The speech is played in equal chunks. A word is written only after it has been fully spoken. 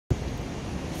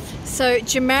So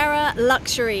Jumeirah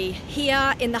Luxury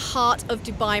here in the heart of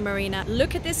Dubai Marina.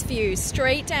 Look at this view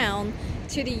straight down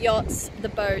to the yachts, the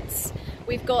boats.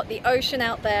 We've got the ocean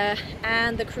out there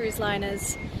and the cruise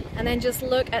liners. And then just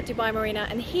look at Dubai Marina,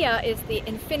 and here is the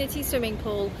infinity swimming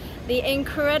pool, the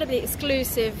incredibly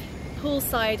exclusive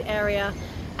poolside area,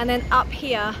 and then up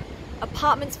here,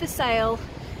 apartments for sale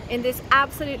in this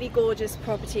absolutely gorgeous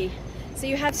property. So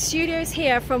you have studios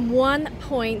here from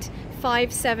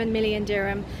 1.57 million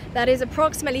dirham. That is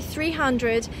approximately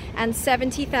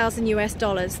 370,000 US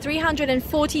dollars,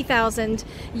 340,000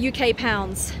 UK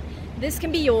pounds. This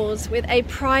can be yours with a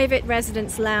private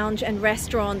residence lounge and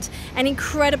restaurant, an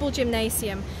incredible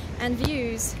gymnasium, and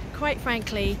views, quite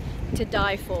frankly, to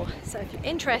die for. So if you're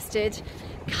interested,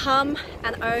 come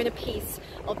and own a piece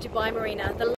of Dubai Marina.